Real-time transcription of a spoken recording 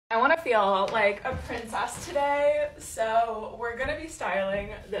I want to feel like a princess today, so we're gonna be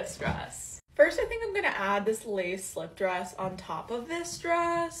styling this dress. First, I think I'm gonna add this lace slip dress on top of this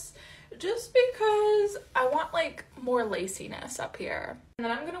dress, just because I want like more laciness up here. And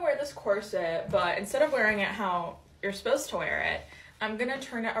then I'm gonna wear this corset, but instead of wearing it how you're supposed to wear it, I'm gonna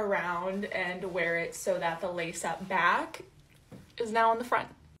turn it around and wear it so that the lace up back is now on the front.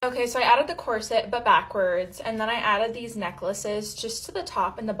 Okay, so I added the corset but backwards, and then I added these necklaces just to the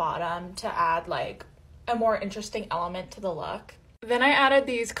top and the bottom to add like a more interesting element to the look. Then I added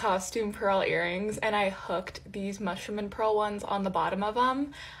these costume pearl earrings, and I hooked these mushroom and pearl ones on the bottom of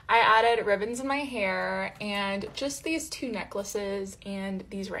them. I added ribbons in my hair and just these two necklaces and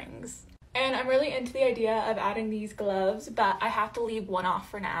these rings. And I'm really into the idea of adding these gloves, but I have to leave one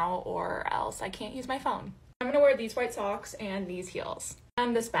off for now or else I can't use my phone. I'm gonna wear these white socks and these heels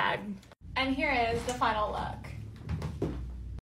and this bag. And here is the final look.